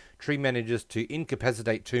 So Tree manages to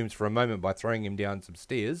incapacitate Toombs for a moment by throwing him down some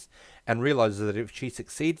stairs, and realizes that if she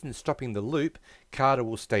succeeds in stopping the loop, Carter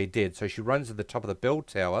will stay dead. So she runs to the top of the bell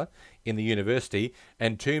tower in the university,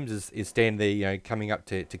 and Toombs is standing there, coming up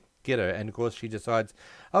to get her. And of course she decides,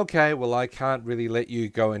 okay, well, I can't really let you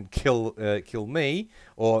go and kill me,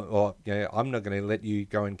 or I'm not going to let you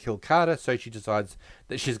go and kill Carter. So she decides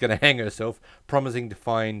that she's going to hang herself, promising to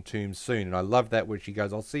find Toombs soon. And I love that where she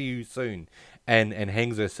goes, "I'll see you soon," and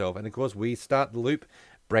hangs herself. And of course we start the loop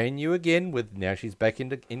brand new again, with now she's back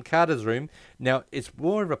in Carter's room. Now it's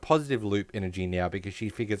more of a positive loop energy now, because she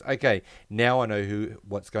figures, okay, now I know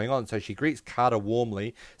what's going on. So she greets Carter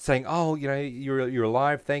warmly, saying, "Oh, you're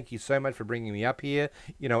alive. Thank you so much for bringing me up here."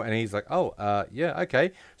 And he's like, "Oh, yeah,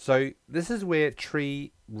 okay." So this is where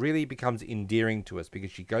Tree really becomes endearing to us, because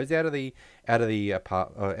she goes out of the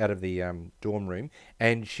dorm room,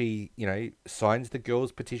 and she signs the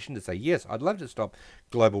girls' petition to say, "Yes, I'd love to stop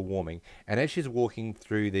global warming." And as she's walking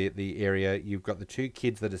through the area, you've got the two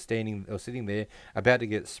kids that are sitting there about to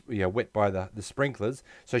get wet by the sprinklers.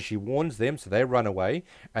 So she warns them, so they run away,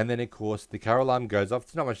 and then of course the car alarm goes off.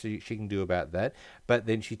 There's not much she can do about that, But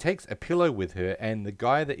then she takes a pillow with her, and the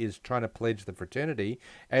guy that is trying to pledge the fraternity,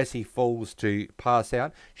 as he falls to pass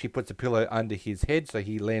out, she puts a pillow under his head so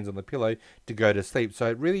he lands on the pillow to go to sleep. So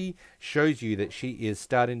it really shows you that she is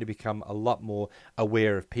starting to become a lot more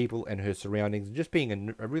aware of people and her surroundings, and just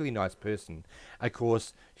being a really nice person. Of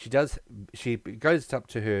course, she goes up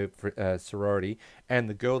to her sorority, and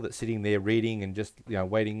the girl that's sitting there reading and just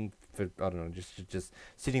waiting for, I don't know, just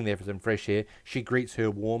sitting there for some fresh air, she greets her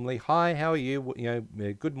warmly. Hi, how are you?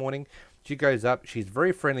 Good morning. She goes up. She's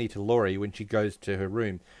very friendly to Laurie when she goes to her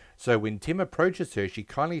room. So when Tim approaches her, she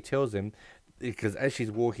kindly tells him, because as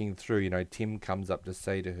she's walking through, Tim comes up to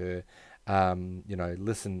say to her,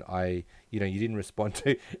 listen, you didn't respond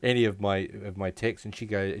to any of my texts, and she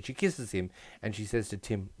kisses him, and she says to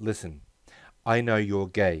Tim, listen, I know you're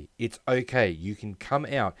gay. It's okay. You can come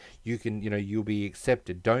out. You can, you'll be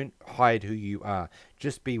accepted. Don't hide who you are.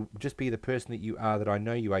 Just be the person that you are, that I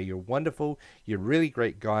know you are. You're wonderful. You're a really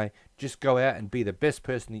great guy. Just go out and be the best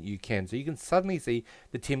person that you can. So you can suddenly see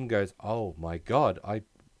that Tim goes, oh my God,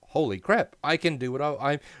 holy crap, I can do what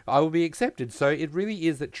I will be accepted. So it really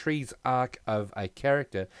is that Tree's arc of a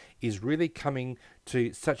character is really coming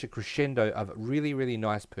to such a crescendo of a really, really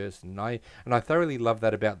nice person. And I thoroughly love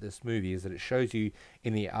that about this movie, is that it shows you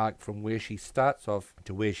in the arc from where she starts off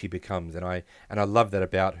to where she becomes. And I love that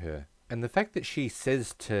about her. And the fact that she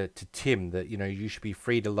says to Tim that, you should be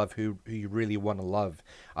free to love who you really want to love,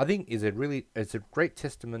 I think it's a great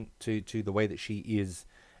testament to the way that she is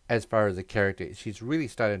as far as a character. She's really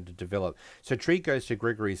starting to develop. So Tree goes to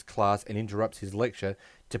Gregory's class and interrupts his lecture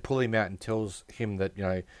to pull him out and tells him that,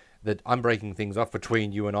 that I'm breaking things off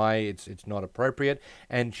between you and I. It's not appropriate.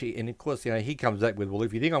 And of course, he comes back with, well,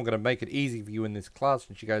 if you think I'm going to make it easy for you in this class,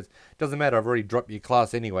 and she goes, doesn't matter, I've already dropped your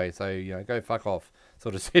class anyway, so, go fuck off,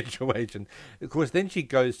 sort of situation. Of course, then she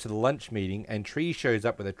goes to the lunch meeting, and Tree shows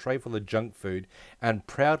up with a tray full of junk food and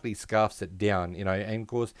proudly scarfs it down, and of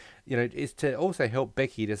course, it's to also help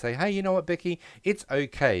Becky to say, hey, you know what, Becky, it's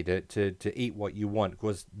okay to eat what you want. Of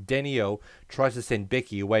course, Danielle tries to send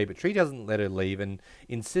Becky away, but Tree doesn't let her leave and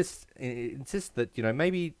insists that,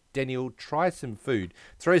 maybe Danielle try some food.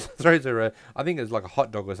 Throws her I think it's like a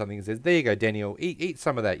hot dog or something, and says, there you go, Danielle, eat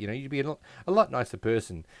some of that, you'd be a lot nicer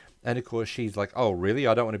person. And of course she's like, oh really,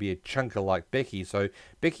 I don't want to be a chunker like Becky. So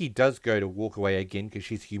Becky does go to walk away again because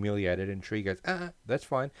she's humiliated, and Tree goes, that's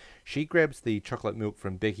fine. She grabs the chocolate milk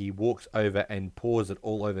from Becky, walks over and pours it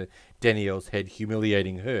all over Danielle's head,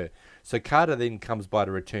 humiliating her. So Carter then comes by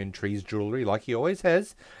to return Tree's jewelry like he always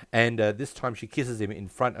has, and this time she kisses him in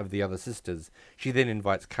front of the other sisters. She then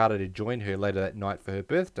invites Carter to join her later that night for her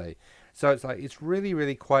birthday. So it's really,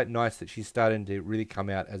 really quite nice that she's starting to really come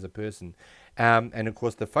out as a person. And of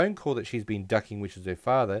course the phone call that she's been ducking, which is her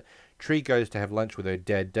father, Tree goes to have lunch with her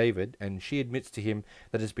dad David, and she admits to him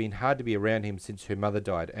that it's been hard to be around him since her mother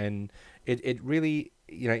died. And it really,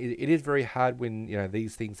 it is very hard when,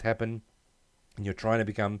 these things happen. And you're trying to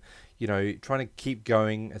become, trying to keep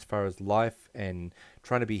going as far as life and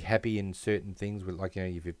trying to be happy in certain things. With like,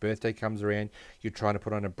 if your birthday comes around, you're trying to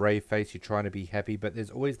put on a brave face, you're trying to be happy, but there's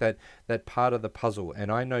always that part of the puzzle.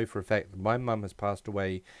 And I know for a fact that my mum has passed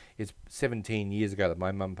away. It's 17 years ago that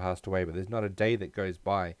my mum passed away, but there's not a day that goes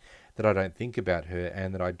by that I don't think about her,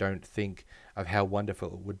 and that I don't think of how wonderful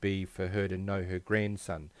it would be for her to know her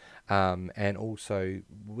grandson. And also,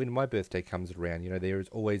 when my birthday comes around, there is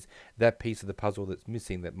always that piece of the puzzle that's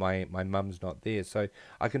missing, that my mum's not there. So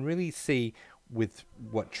I can really see with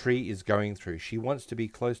what Tree is going through. She wants to be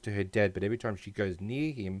close to her dad, but every time she goes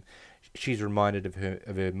near him, she's reminded of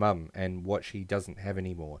her mum and what she doesn't have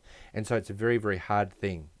anymore. And so it's a very, very hard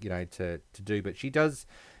thing, to do. But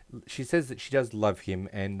she says that she does love him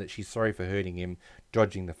and that she's sorry for hurting him,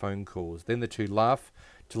 dodging the phone calls. Then the two laugh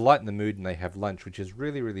to lighten the mood, and they have lunch, which is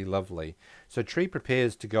really, really lovely. So Tree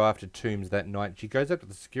prepares to go after Toombs that night. She goes up to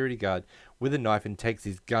the security guard with a knife and takes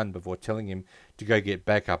his gun before telling him to go get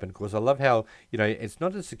backup. And of course, I love how, it's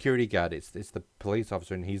not a security guard, it's the police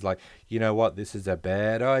officer, and he's like, you know what, this is a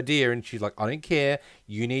bad idea. And she's like, I don't care,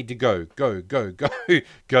 you need to go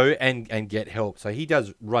and get help. So he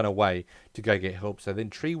does run away to go get help. So then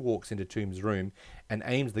Tree walks into Toombs' room and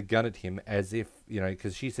aims the gun at him as if,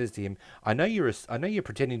 because she says to him, I know you're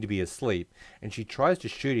pretending to be asleep. And she tries to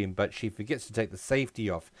shoot him, but she forgets to take the safety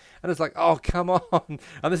off. And it's like, oh, come on.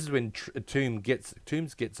 And this is when Toombs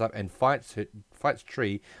gets up and fights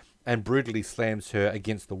Tree and brutally slams her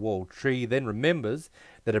against the wall. Tree then remembers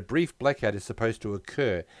that a brief blackout is supposed to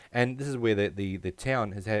occur, and this is where the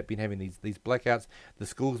town has been having these blackouts. The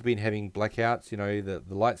school's been having blackouts.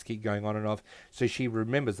 The lights keep going on and off. So she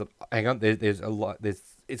remembers that, hang on, there's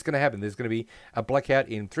it's going to happen. There's going to be a blackout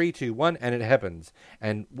in 3, 2, 1, and it happens.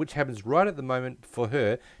 And which happens right at the moment for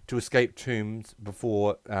her to escape Toombs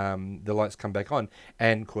before the lights come back on.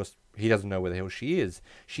 And, of course, he doesn't know where the hell she is.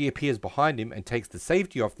 She appears behind him and takes the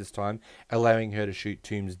safety off this time, allowing her to shoot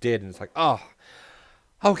Toombs dead. And it's like, oh,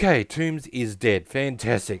 okay, Toombs is dead.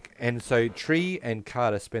 Fantastic. And so Tree and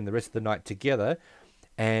Carter spend the rest of the night together.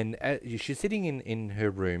 And she's sitting in her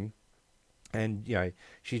room. And,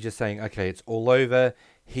 she's just saying, okay, it's all over.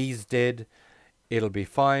 He's dead. It'll be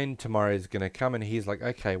fine. Tomorrow's going to come. And he's like,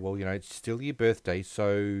 okay, well, it's still your birthday.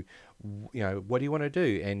 So, what do you want to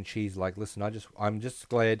do? And she's like, listen, I'm just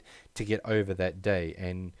glad to get over that day.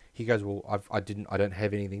 And he goes, well, I don't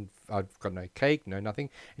have anything. I've got no cake, no nothing.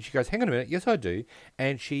 And she goes, hang on a minute. Yes, I do.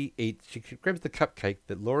 And she grabs the cupcake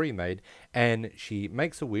that Laurie made and she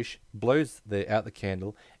makes a wish, blows out the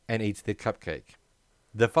candle and eats the cupcake.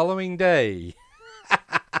 The following day,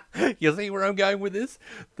 you see where I'm going with this?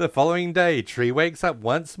 The following day, Tree wakes up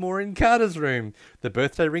once more in Carter's room. The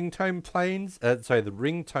birthday ringtone the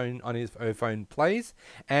ringtone on her phone plays,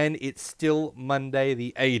 and it's still Monday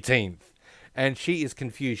the 18th. And she is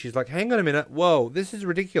confused. She's like, hang on a minute. Whoa, this is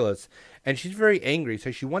ridiculous. And she's very angry,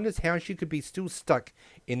 so she wonders how she could be still stuck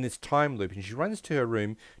in this time loop. And she runs to her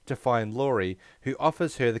room to find Laurie, who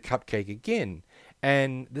offers her the cupcake again.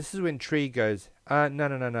 And this is when Tree goes, no,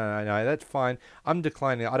 that's fine. I'm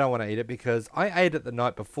declining it. I don't want to eat it because I ate it the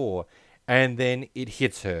night before. And then it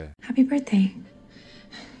hits her. Happy birthday.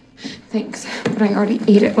 Thanks, but I already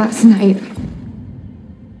ate it last night.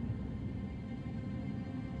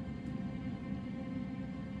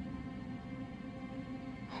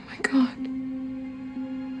 Oh my God.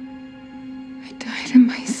 I died in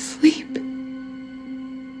my sleep.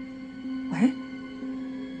 What?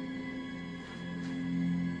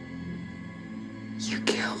 You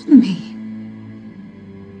killed me.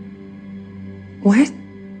 What?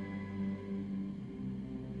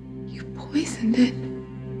 You poisoned it.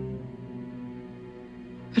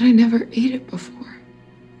 But I never ate it before.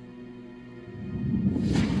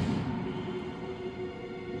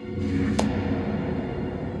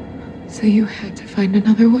 So you had to find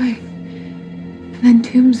another way. And then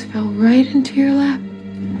Toombs fell right into your lap.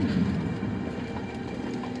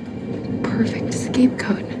 Perfect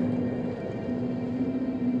scapegoat.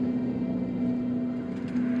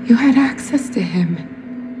 You had access to him.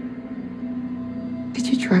 Did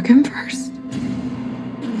you drug him first?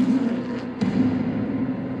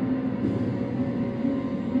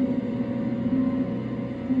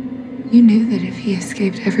 You knew that if he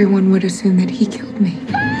escaped, everyone would assume that he killed me.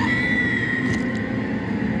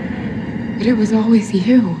 But it was always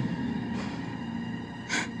you.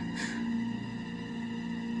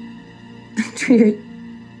 Tree,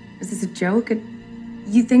 is this a joke?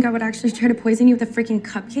 You think I would actually try to poison you with a freaking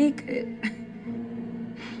cupcake?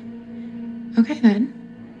 Okay, then.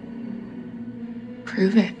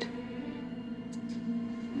 Prove it.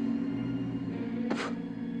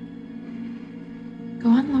 Go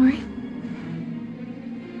on, Laurie.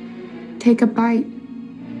 Take a bite.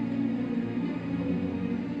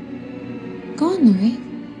 Go on, Laurie.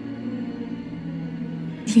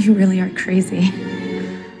 You really are crazy.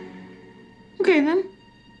 Okay, then.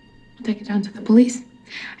 We'll take it down to the police.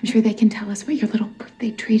 I'm sure they can tell us what your little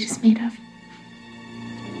birthday treat is made of.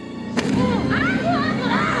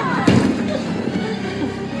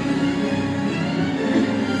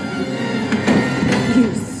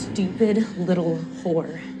 You stupid little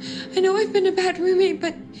whore. I know I've been a bad roommate,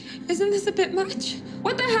 but isn't this a bit much?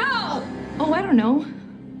 What the hell? Oh, I don't know.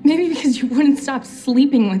 Maybe because you wouldn't stop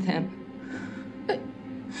sleeping with him. But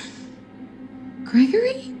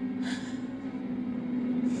Gregory?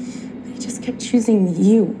 He just kept choosing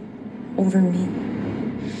you over me.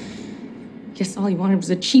 Guess all he wanted was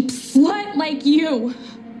a cheap slut like you.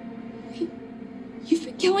 You've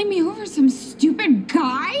been killing me over some stupid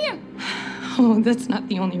guy? Oh, that's not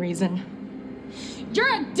the only reason. You're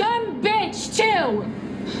a dumb bitch, too!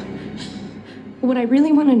 What I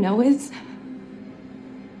really want to know is,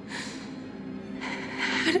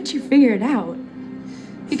 how did you figure it out?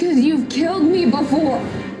 Because you've killed me before.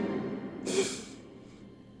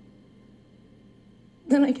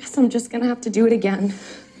 Then I guess I'm just gonna have to do it again.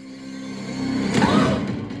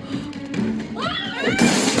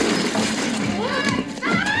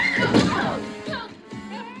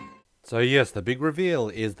 So yes, the big reveal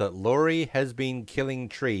is that Laurie has been killing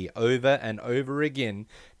Tree over and over again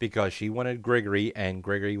because she wanted Gregory, and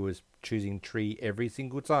Gregory was choosing Tree every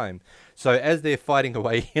single time. So as they're fighting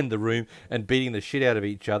away in the room and beating the shit out of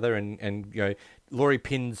each other, and you know, Laurie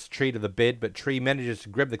pins Tree to the bed, but Tree manages to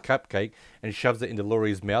grab the cupcake and shoves it into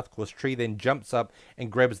Laurie's mouth. Of course, Tree then jumps up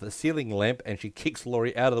and grabs the ceiling lamp, and she kicks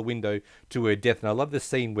Laurie out of the window to her death. And I love this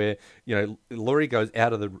scene where, you know, Laurie goes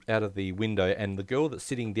out of the window, and the girl that's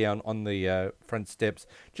sitting down on the front steps,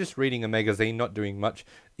 just reading a magazine, not doing much.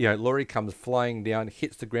 You know, Laurie comes flying down,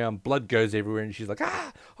 hits the ground, blood goes everywhere, and she's like,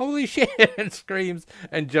 "Ah, holy shit!" and screams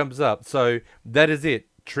and jumps up. So that is it.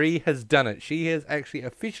 Tree has done it. She has actually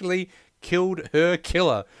officially killed her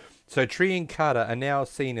killer. So Tree and Carter are now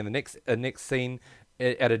seen in the next scene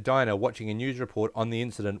at a diner watching a news report on the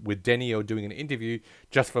incident, with Danielle doing an interview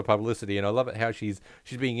just for publicity. And I love it how she's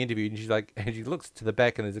being interviewed, and she's like, and she looks to the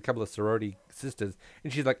back, and there's a couple of sorority sisters,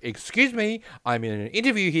 and she's like, "Excuse me, I'm in an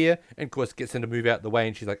interview here," and of course gets them to move out the way,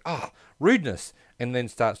 and she's like, "Ah, rudeness," and then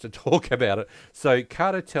starts to talk about it. So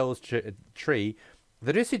Carter tells Tree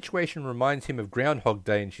that her situation reminds him of Groundhog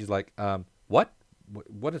Day, and she's like, "What?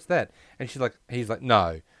 What is that?" And he's like,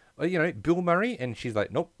 "No, you know, Bill Murray," and she's like,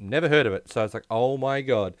 "Nope, never heard of it." So it's like, oh my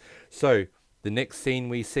god. So the next scene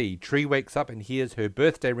we see, Tree wakes up and hears her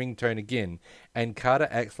birthday ringtone again, and Carter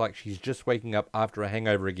acts like she's just waking up after a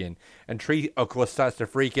hangover again. And Tree, of course, starts to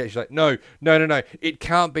freak out. She's like, no, it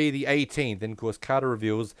can't be the 18th. Then, of course, Carter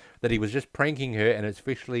reveals that he was just pranking her, and it's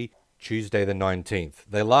officially Tuesday the 19th.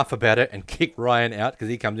 They laugh about it and kick Ryan out because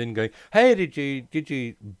he comes in going, "Hey, did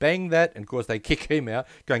you bang that?" And of course they kick him out,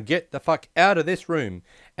 going, "Get the fuck out of this room."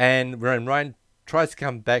 And when Ryan tries to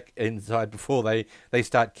come back inside before they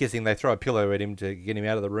start kissing, they throw a pillow at him to get him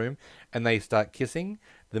out of the room, and they start kissing.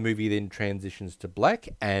 The movie then transitions to black,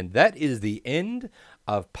 and that is the end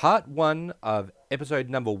of part 1 of episode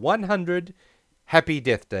number 100, Happy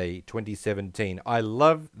Death Day 2017. I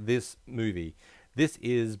love this movie. This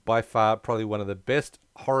is by far probably one of the best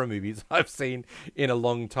horror movies I've seen in a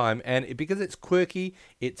long time, and because it's quirky,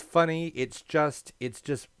 it's funny, it's just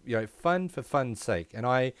you know, fun for fun's sake.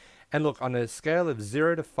 And look, on a scale of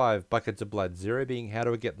 0 to 5 buckets of blood, 0 being how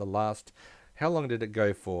do I get the last, how long did it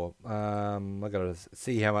go for? I gotta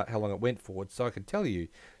see how long it went for, so I can tell you.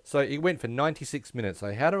 So it went for 96 minutes.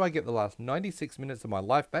 So how do I get the last 96 minutes of my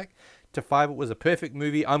life back? To 5, it was a perfect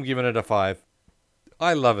movie. I'm giving it a 5.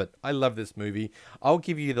 I love it. I love this movie. I'll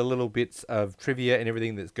give you the little bits of trivia and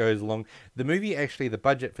everything that goes along. The movie, actually, the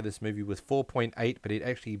budget for this movie was 4.8, but it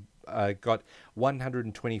actually got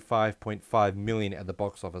 125.5 million at the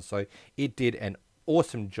box office. So it did an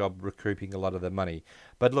awesome job recouping a lot of the money.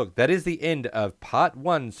 But look, that is the end of part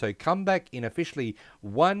 1. So come back in officially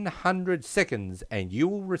 100 seconds and you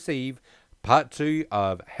will receive part 2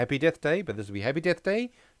 of Happy Death Day. But this will be Happy Death Day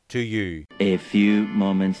to you. A few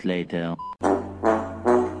moments later.